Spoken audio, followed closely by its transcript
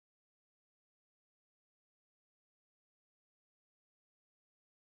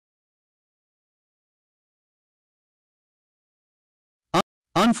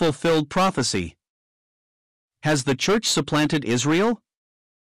unfulfilled prophecy. Has the church supplanted Israel?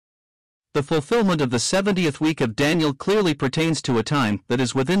 The fulfillment of the 70th week of Daniel clearly pertains to a time that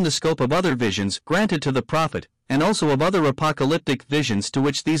is within the scope of other visions granted to the prophet, and also of other apocalyptic visions to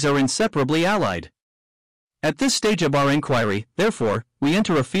which these are inseparably allied. At this stage of our inquiry, therefore, we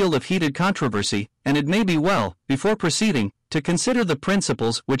enter a field of heated controversy, and it may be well, before proceeding, to consider the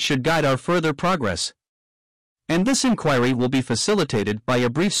principles which should guide our further progress. And this inquiry will be facilitated by a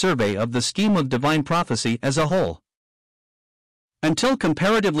brief survey of the scheme of divine prophecy as a whole. Until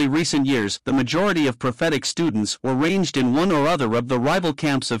comparatively recent years, the majority of prophetic students were ranged in one or other of the rival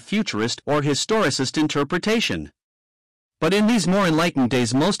camps of futurist or historicist interpretation. But in these more enlightened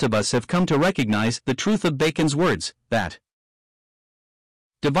days, most of us have come to recognize the truth of Bacon's words, that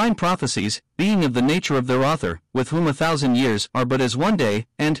divine prophecies, being of the nature of their author, with whom 1,000 years are but as one day,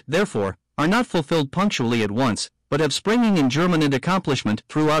 and, therefore, are not fulfilled punctually at once, but have springing in germinant accomplishment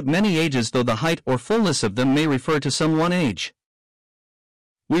throughout many ages, though the height or fullness of them may refer to some one age.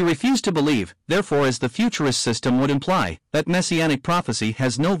 We refuse to believe, therefore, as the futurist system would imply, that messianic prophecy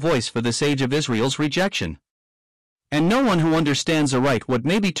has no voice for this age of Israel's rejection. And no one who understands aright what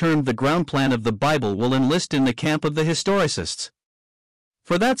may be termed the ground plan of the Bible will enlist in the camp of the historicists.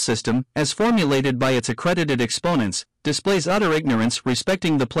 For that system, as formulated by its accredited exponents, displays utter ignorance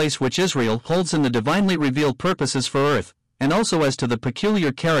respecting the place which Israel holds in the divinely revealed purposes for earth, and also as to the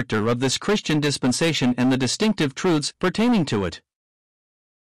peculiar character of this Christian dispensation and the distinctive truths pertaining to it.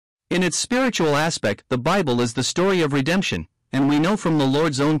 In its spiritual aspect, the Bible is the story of redemption, and we know from the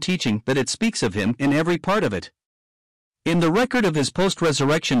Lord's own teaching that it speaks of Him in every part of it. In the record of His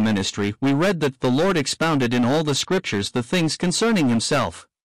post-resurrection ministry, we read that the Lord expounded in all the Scriptures the things concerning Himself.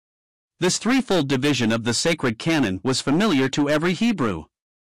 This threefold division of the sacred canon was familiar to every Hebrew.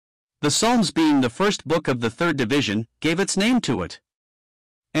 The Psalms, being the first book of the third division, gave its name to it.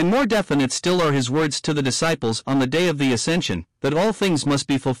 And more definite still are His words to the disciples on the day of the Ascension, that all things must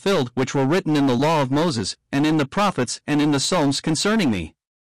be fulfilled which were written in the law of Moses, and in the prophets, and in the Psalms concerning me.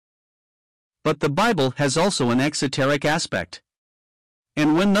 But the Bible has also an exoteric aspect.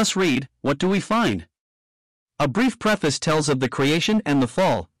 And when thus read, what do we find? A brief preface tells of the creation and the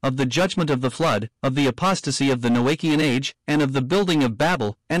fall, of the judgment of the flood, of the apostasy of the Noachian age, and of the building of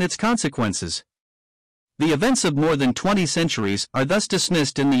Babel, and its consequences. The events of more than 20 centuries are thus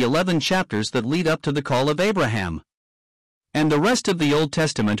dismissed in the 11 chapters that lead up to the call of Abraham. And the rest of the Old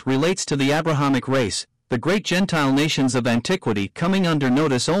Testament relates to the Abrahamic race, the great Gentile nations of antiquity coming under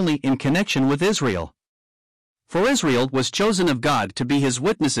notice only in connection with Israel. For Israel was chosen of God to be His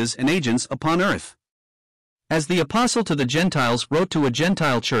witnesses and agents upon earth. As the apostle to the Gentiles wrote to a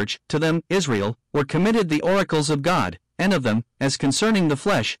Gentile church, to them, Israel, were committed the oracles of God, and of them, as concerning the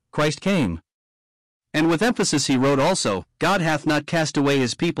flesh, Christ came. And with emphasis he wrote also, God hath not cast away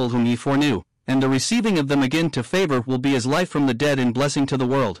His people whom He foreknew, and the receiving of them again to favor will be as life from the dead and blessing to the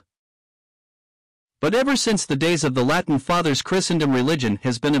world. But ever since the days of the Latin fathers, Christendom religion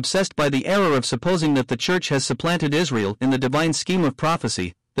has been obsessed by the error of supposing that the Church has supplanted Israel in the divine scheme of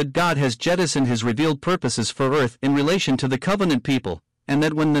prophecy, that God has jettisoned His revealed purposes for earth in relation to the covenant people, and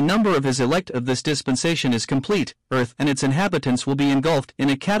that when the number of His elect of this dispensation is complete, earth and its inhabitants will be engulfed in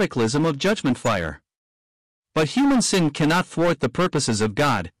a cataclysm of judgment fire. But human sin cannot thwart the purposes of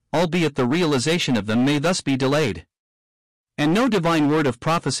God, albeit the realization of them may thus be delayed. And no divine word of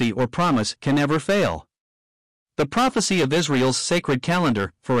prophecy or promise can ever fail. The prophecy of Israel's sacred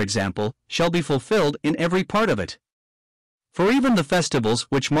calendar, for example, shall be fulfilled in every part of it. For even the festivals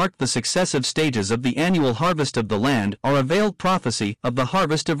which mark the successive stages of the annual harvest of the land are a veiled prophecy of the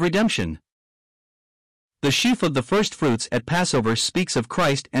harvest of redemption. The sheaf of the first fruits at Passover speaks of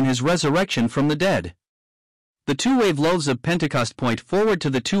Christ and His resurrection from the dead. The 2-wave loaves of Pentecost point forward to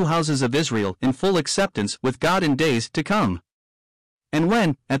the 2 houses of Israel in full acceptance with God in days to come. And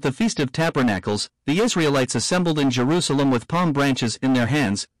when, at the Feast of Tabernacles, the Israelites assembled in Jerusalem with palm branches in their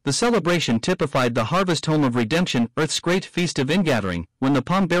hands, the celebration typified the harvest home of redemption, earth's great feast of ingathering, when the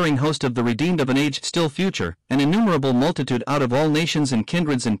palm-bearing host of the redeemed of an age still future, an innumerable multitude out of all nations and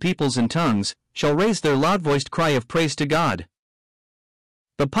kindreds and peoples and tongues, shall raise their loud-voiced cry of praise to God.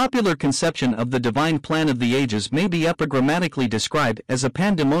 The popular conception of the divine plan of the ages may be epigrammatically described as a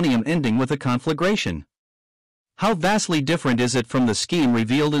pandemonium ending with a conflagration. How vastly different is it from the scheme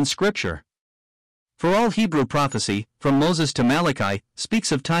revealed in Scripture! For all Hebrew prophecy, from Moses to Malachi,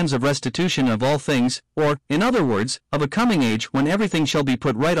 speaks of times of restitution of all things, or, in other words, of a coming age when everything shall be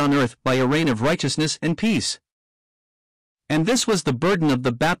put right on earth by a reign of righteousness and peace. And this was the burden of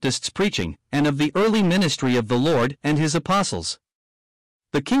the Baptists' preaching, and of the early ministry of the Lord and His apostles.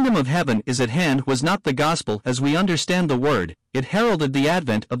 The kingdom of heaven is at hand was not the gospel as we understand the word, it heralded the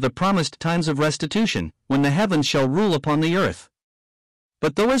advent of the promised times of restitution, when the heavens shall rule upon the earth.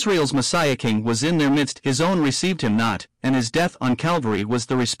 But though Israel's Messiah King was in their midst, his own received him not, and his death on Calvary was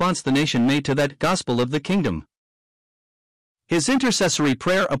the response the nation made to that gospel of the kingdom. His intercessory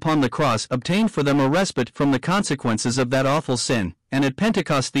prayer upon the cross obtained for them a respite from the consequences of that awful sin, and at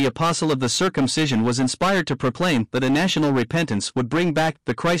Pentecost the apostle of the circumcision was inspired to proclaim that a national repentance would bring back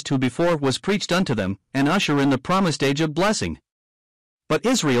the Christ who before was preached unto them, and usher in the promised age of blessing. But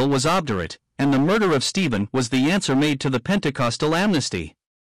Israel was obdurate, and the murder of Stephen was the answer made to the Pentecostal amnesty.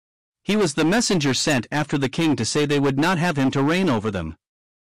 He was the messenger sent after the king to say they would not have him to reign over them.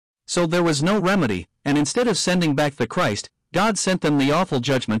 So there was no remedy, and instead of sending back the Christ, God sent them the awful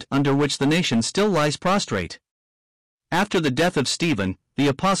judgment under which the nation still lies prostrate. After the death of Stephen, the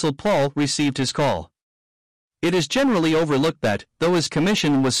Apostle Paul received his call. It is generally overlooked that, though his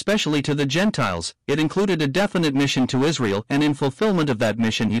commission was specially to the Gentiles, it included a definite mission to Israel, and in fulfillment of that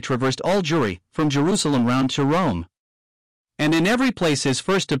mission he traversed all Jewry, from Jerusalem round to Rome. And in every place his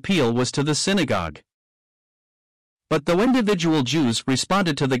first appeal was to the synagogue. But though individual Jews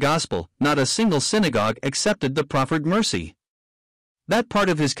responded to the gospel, not a single synagogue accepted the proffered mercy. That part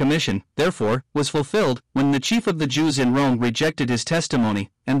of his commission, therefore, was fulfilled when the chief of the Jews in Rome rejected his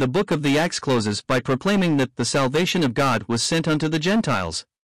testimony, and the book of the Acts closes by proclaiming that the salvation of God was sent unto the Gentiles.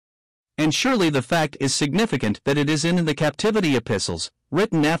 And surely the fact is significant that it is in the captivity epistles,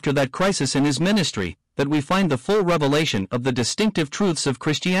 written after that crisis in his ministry, that we find the full revelation of the distinctive truths of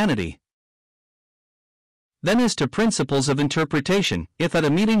Christianity. Then as to principles of interpretation, if at a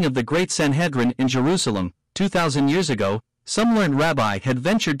meeting of the great Sanhedrin in Jerusalem, 2,000 years ago, some learned rabbi had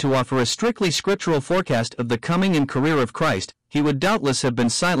ventured to offer a strictly scriptural forecast of the coming and career of Christ, he would doubtless have been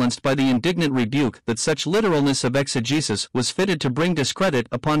silenced by the indignant rebuke that such literalness of exegesis was fitted to bring discredit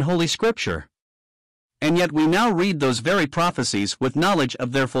upon Holy Scripture. And yet we now read those very prophecies with knowledge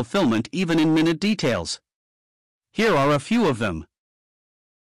of their fulfillment even in minute details. Here are a few of them.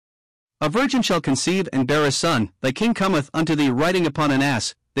 A virgin shall conceive and bear a son, thy king cometh unto thee riding upon an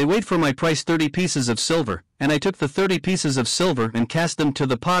ass. They weighed for my price 30 pieces of silver, and I took the 30 pieces of silver and cast them to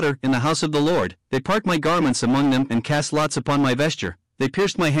the potter in the house of the Lord. They part my garments among them and cast lots upon my vesture. They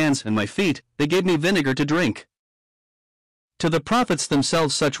pierced my hands and my feet, they gave me vinegar to drink. To the prophets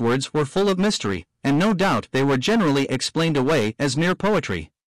themselves such words were full of mystery, and no doubt they were generally explained away as mere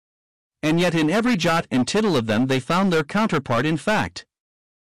poetry. And yet in every jot and tittle of them they found their counterpart in fact.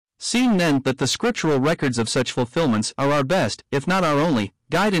 Seeing then that the scriptural records of such fulfillments are our best, if not our only,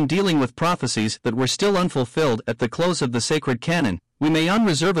 guide in dealing with prophecies that were still unfulfilled at the close of the sacred canon, we may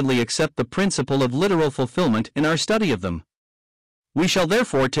unreservedly accept the principle of literal fulfillment in our study of them. We shall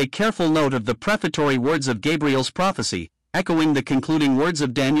therefore take careful note of the prefatory words of Gabriel's prophecy, echoing the concluding words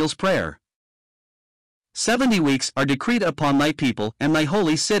of Daniel's prayer. 70 weeks are decreed upon thy people and thy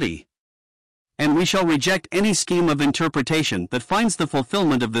holy city. And we shall reject any scheme of interpretation that finds the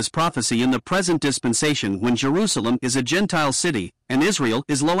fulfillment of this prophecy in the present dispensation when Jerusalem is a Gentile city, and Israel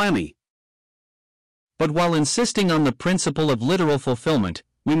is Lo-Ammi. But while insisting on the principle of literal fulfillment,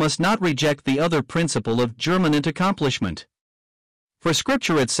 we must not reject the other principle of germinant accomplishment. For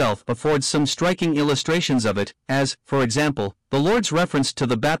Scripture itself affords some striking illustrations of it, as, for example, the Lord's reference to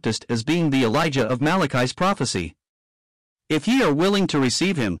the Baptist as being the Elijah of Malachi's prophecy. If ye are willing to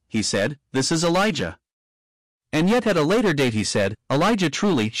receive him, he said, this is Elijah. And yet at a later date he said, Elijah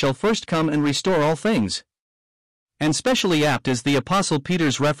truly shall first come and restore all things. And specially apt is the Apostle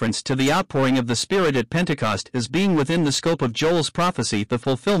Peter's reference to the outpouring of the Spirit at Pentecost as being within the scope of Joel's prophecy, the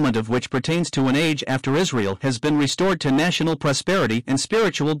fulfillment of which pertains to an age after Israel has been restored to national prosperity and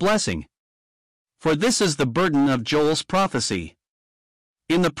spiritual blessing. For this is the burden of Joel's prophecy.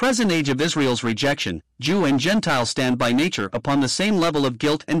 In the present age of Israel's rejection, Jew and Gentile stand by nature upon the same level of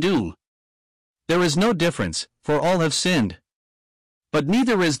guilt and doom. There is no difference, for all have sinned. But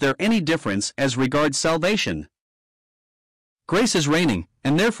neither is there any difference as regards salvation. Grace is reigning,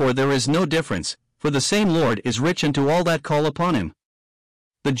 and therefore there is no difference, for the same Lord is rich unto all that call upon him.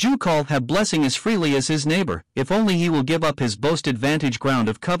 The Jew call have blessing as freely as his neighbor, if only he will give up his boasted vantage ground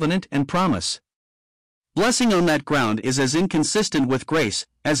of covenant and promise. Blessing on that ground is as inconsistent with grace,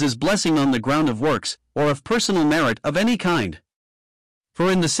 as is blessing on the ground of works, or of personal merit of any kind. For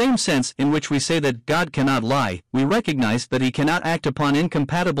in the same sense in which we say that God cannot lie, we recognize that he cannot act upon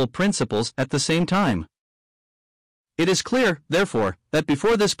incompatible principles at the same time. It is clear, therefore, that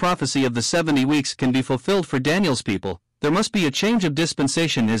before this prophecy of the 70 weeks can be fulfilled for Daniel's people, there must be a change of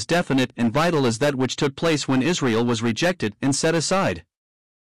dispensation as definite and vital as that which took place when Israel was rejected and set aside.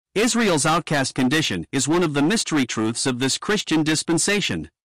 Israel's outcast condition is one of the mystery truths of this Christian dispensation.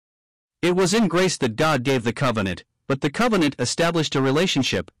 It was in grace that God gave the covenant, but the covenant established a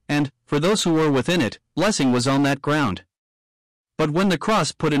relationship, and, for those who were within it, blessing was on that ground. But when the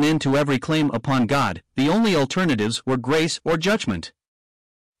cross put an end to every claim upon God, the only alternatives were grace or judgment.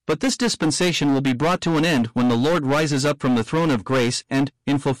 But this dispensation will be brought to an end when the Lord rises up from the throne of grace and,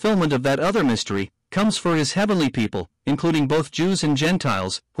 in fulfillment of that other mystery, comes for his heavenly people, including both Jews and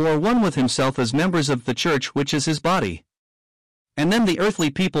Gentiles, who are one with himself as members of the church which is his body. And then the earthly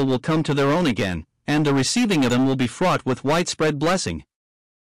people will come to their own again, and the receiving of them will be fraught with widespread blessing.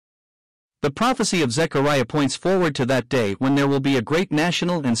 The prophecy of Zechariah points forward to that day when there will be a great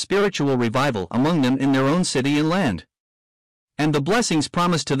national and spiritual revival among them in their own city and land. And the blessings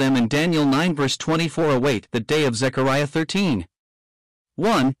promised to them in Daniel 9 verse 24 await the day of Zechariah 13.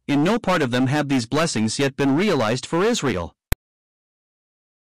 1. In no part of them have these blessings yet been realized for Israel.